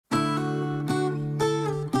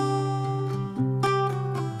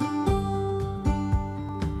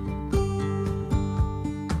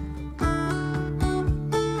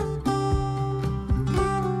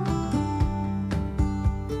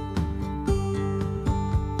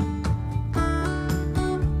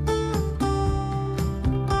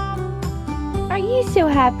you so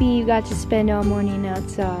happy you got to spend all morning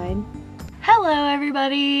outside? Hello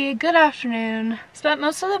everybody, good afternoon. Spent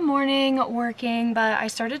most of the morning working, but I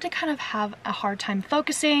started to kind of have a hard time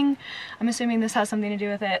focusing. I'm assuming this has something to do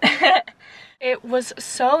with it. It was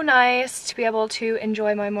so nice to be able to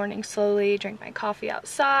enjoy my morning slowly, drink my coffee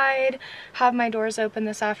outside, have my doors open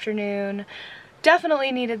this afternoon.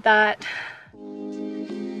 Definitely needed that.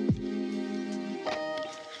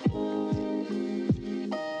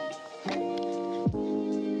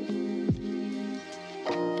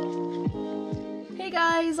 Hey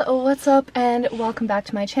guys, what's up and welcome back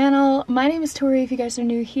to my channel. My name is Tori if you guys are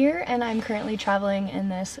new here, and I'm currently traveling in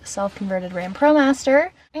this self-converted Ram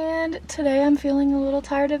ProMaster, and today I'm feeling a little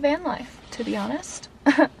tired of van life, to be honest.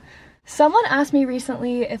 Someone asked me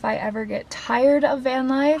recently if I ever get tired of van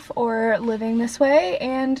life or living this way,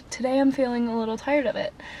 and today I'm feeling a little tired of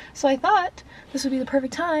it. So I thought this would be the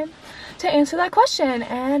perfect time to answer that question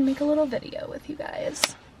and make a little video with you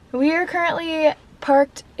guys. We are currently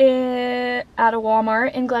parked at a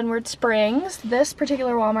Walmart in Glenwood Springs. This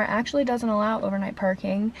particular Walmart actually doesn't allow overnight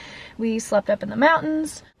parking. We slept up in the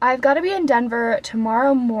mountains. I've got to be in Denver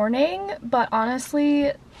tomorrow morning, but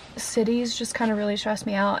honestly, cities just kind of really stress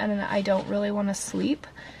me out and I don't really want to sleep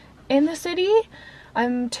in the city.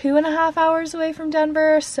 I'm 2.5 hours away from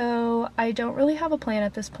Denver, so I don't really have a plan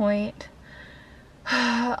at this point.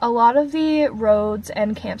 A lot of the roads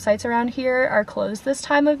and campsites around here are closed this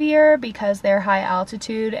time of year because they're high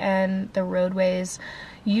altitude and the roadways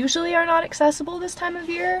usually are not accessible this time of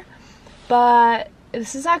year. But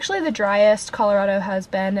this is actually the driest Colorado has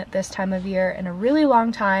been at this time of year in a really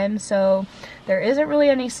long time, so there isn't really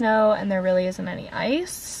any snow and there really isn't any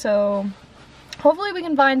ice. So hopefully we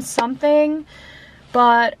can find something,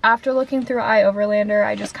 but after looking through iOverlander,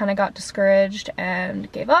 I just kind of got discouraged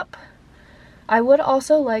and gave up. I would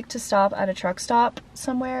also like to stop at a truck stop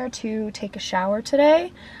somewhere to take a shower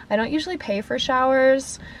today. I don't usually pay for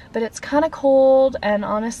showers, but it's kind of cold, and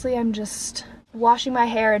honestly I'm just washing my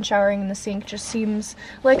hair and showering in the sink just seems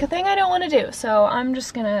like a thing I don't want to do. So I'm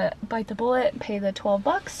just gonna bite the bullet, pay the 12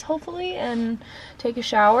 bucks hopefully, and take a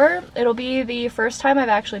shower. It'll be the first time I've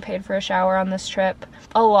actually paid for a shower on this trip.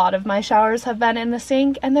 A lot of my showers have been in the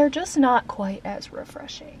sink and they're just not quite as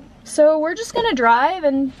refreshing. So we're just gonna drive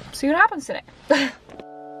and see what happens today.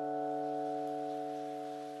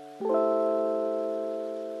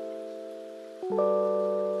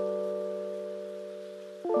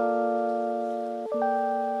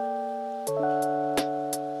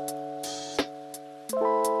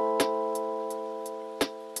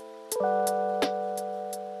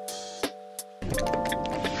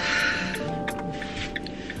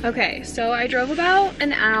 Okay, so I drove about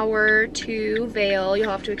an hour to Vail. You'll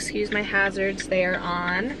have to excuse my hazards, they are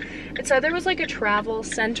on. It said there was like a travel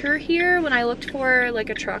center here when I looked for like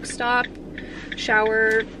a truck stop,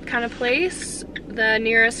 shower kind of place. The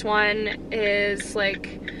nearest one is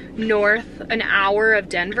like north an hour of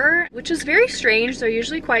Denver, which is very strange. They're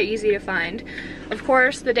usually quite easy to find. Of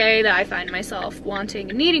course, the day that I find myself wanting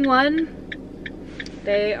and needing one,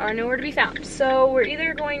 they are nowhere to be found. So we're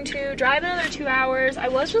either going to drive another 2 hours. I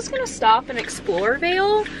was just gonna stop and explore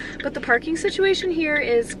Vail, but the parking situation here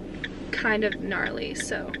is kind of gnarly,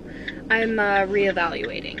 so I'm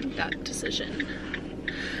reevaluating that decision.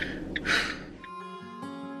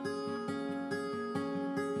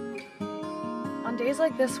 On days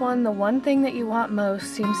like this one, the one thing that you want most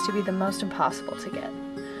seems to be the most impossible to get.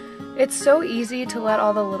 It's so easy to let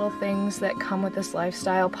all the little things that come with this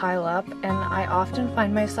lifestyle pile up, and I often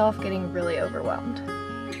find myself getting really overwhelmed.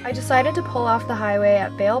 I decided to pull off the highway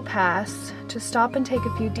at Vail Pass to stop and take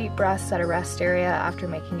a few deep breaths at a rest area after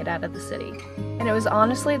making it out of the city. And it was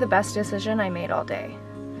honestly the best decision I made all day.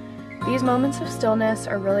 These moments of stillness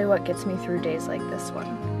are really what gets me through days like this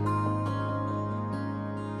one.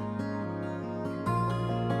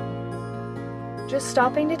 Just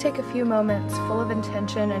stopping to take a few moments full of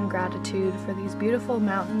intention and gratitude for these beautiful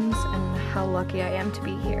mountains and how lucky I am to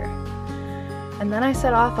be here. And then I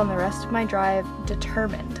set off on the rest of my drive,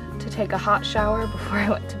 determined to take a hot shower before I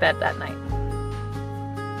went to bed that night.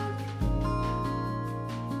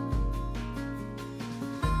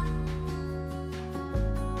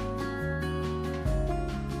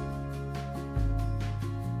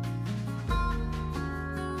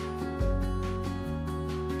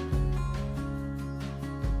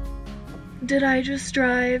 Did I just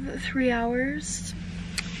drive 3 hours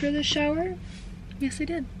for this shower? Yes, I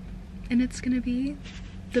did. And it's gonna be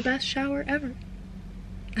the best shower ever.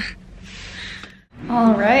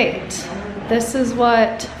 All right, this is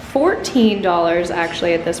what $14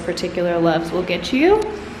 actually at this particular Love's will get you.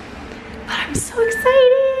 But I'm so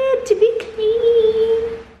excited to be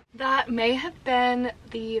clean. That may have been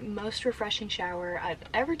the most refreshing shower I've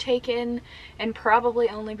ever taken, and probably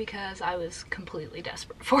only because I was completely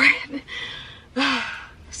desperate for it.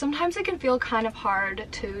 Sometimes it can feel kind of hard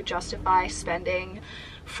to justify spending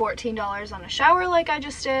 $14 on a shower like I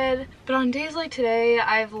just did, but on days like today,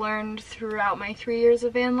 I've learned throughout my 3 years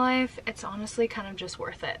of van life, it's honestly kind of just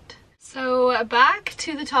worth it. So back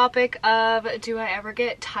to the topic of, do I ever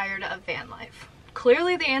get tired of van life?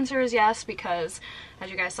 Clearly the answer is yes, because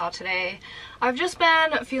as you guys saw today, I've just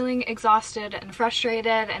been feeling exhausted and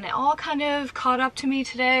frustrated, and it all kind of caught up to me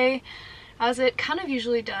today, as it kind of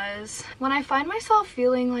usually does. When I find myself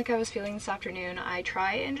feeling like I was feeling this afternoon, I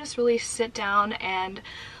try and just really sit down and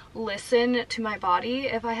listen to my body.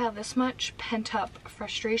 If I have this much pent-up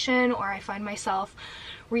frustration, or I find myself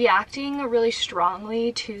reacting really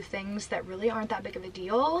strongly to things that really aren't that big of a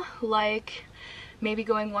deal, like maybe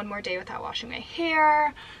going one more day without washing my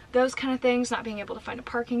hair, those kind of things, not being able to find a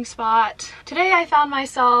parking spot. Today I found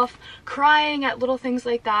myself crying at little things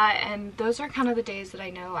like that, and those are kind of the days that I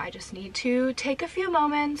know I just need to take a few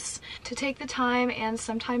moments to take the time and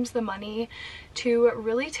sometimes the money to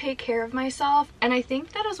really take care of myself. And I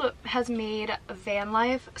think that is what has made van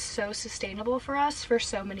life so sustainable for us for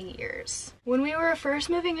so many years. When we were first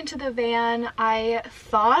moving into the van, I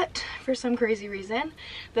thought, for some crazy reason,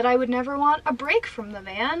 that I would never want a break from the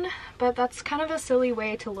van, but that's kind of a silly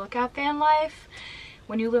way to look at van life.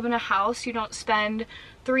 When you live in a house, you don't spend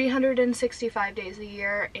 365 days a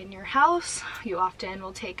year in your house. You often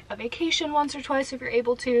will take a vacation once or twice if you're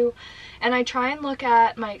able to, and I try and look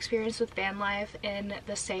at my experience with van life in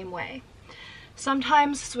the same way.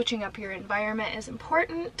 Sometimes switching up your environment is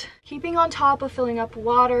important. Keeping on top of filling up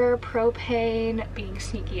water, propane, being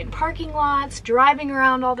sneaky in parking lots, driving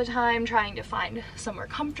around all the time, trying to find somewhere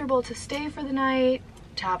comfortable to stay for the night,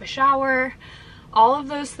 to have a shower. All of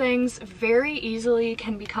those things very easily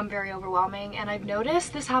can become very overwhelming, and I've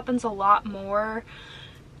noticed this happens a lot more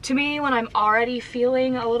to me when I'm already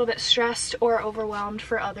feeling a little bit stressed or overwhelmed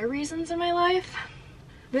for other reasons in my life.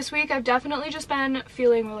 This week I've definitely just been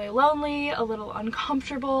feeling really lonely, a little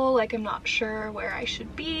uncomfortable, like I'm not sure where I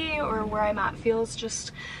should be, or where I'm at feels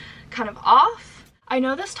just kind of off. I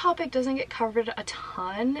know this topic doesn't get covered a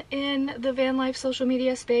ton in the van life social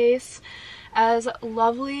media space. As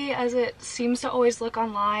lovely as it seems to always look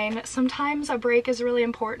online, sometimes a break is really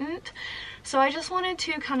important. So I just wanted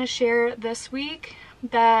to kind of share this week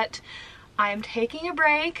that I'm taking a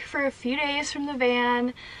break for a few days from the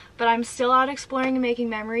van, but I'm still out exploring and making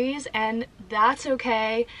memories, and that's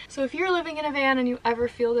okay. So if you're living in a van and you ever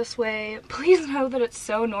feel this way, please know that it's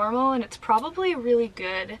so normal, and it's probably really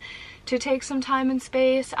good to take some time and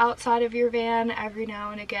space outside of your van every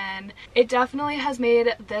now and again. It definitely has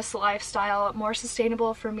made this lifestyle more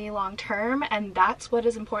sustainable for me long term, and that's what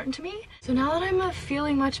is important to me. So now that I'm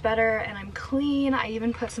feeling much better and I'm clean, I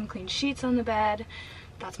even put some clean sheets on the bed.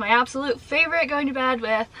 That's my absolute favorite, going to bed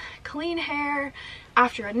with clean hair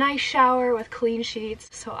after a nice shower with clean sheets.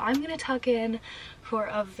 So I'm gonna tuck in for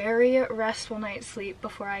a very restful night's sleep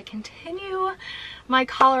before I continue my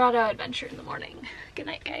Colorado adventure in the morning. Good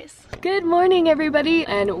night, guys. Good morning, everybody,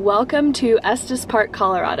 and welcome to Estes Park,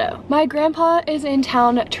 Colorado. My grandpa is in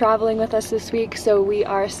town traveling with us this week, so we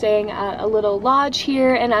are staying at a little lodge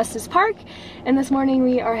here in Estes Park, and this morning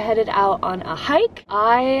we are headed out on a hike.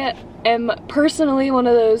 I am personally one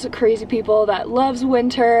of those crazy people that loves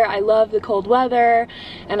winter. I love the cold weather,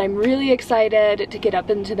 and I'm really excited to get up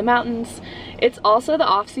into the mountains. It's also the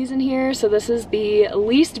off season here, so this is the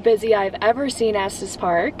least busy I've ever seen Estes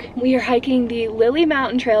Park. We are hiking the Lily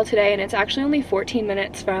Mountain Trail today, and it's actually only 14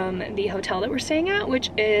 minutes from the hotel that we're staying at,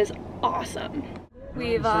 which is awesome.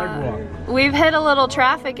 We've hit a little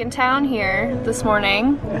traffic in town here this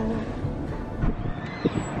morning.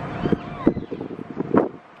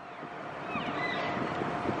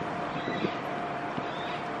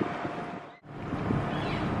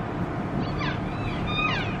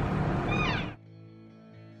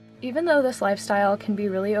 Even though this lifestyle can be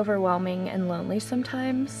really overwhelming and lonely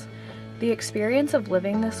sometimes, the experience of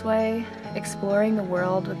living this way, exploring the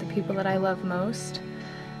world with the people that I love most,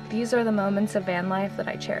 these are the moments of van life that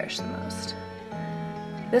I cherish the most.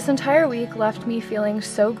 This entire week left me feeling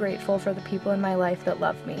so grateful for the people in my life that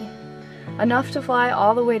love me. Enough to fly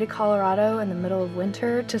all the way to Colorado in the middle of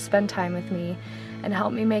winter to spend time with me and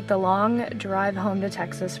help me make the long drive home to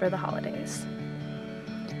Texas for the holidays.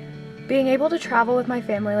 Being able to travel with my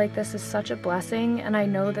family like this is such a blessing, and I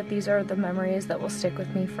know that these are the memories that will stick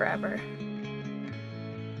with me forever.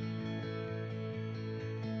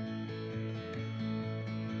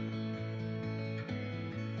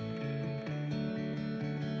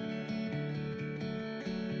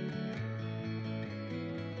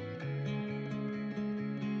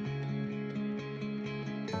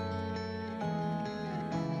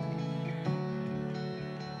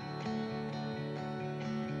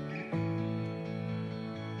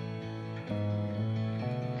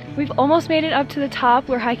 We've almost made it up to the top.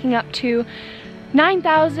 We're hiking up to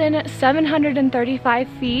 9,735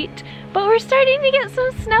 feet, but we're starting to get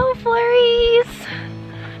some snow flurries.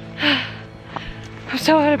 I'm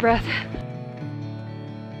so out of breath.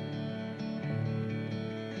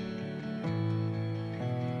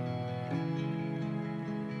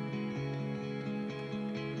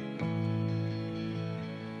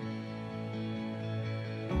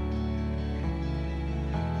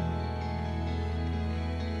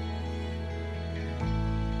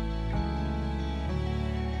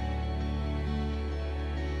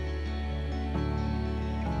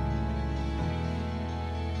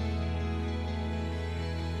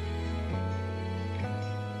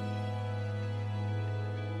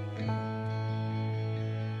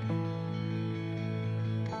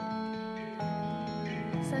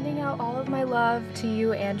 Sending out all of my love to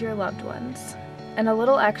you and your loved ones, and a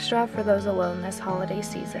little extra for those alone this holiday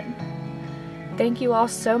season. Thank you all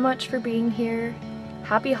so much for being here.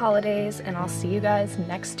 Happy holidays, and I'll see you guys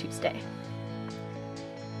next Tuesday.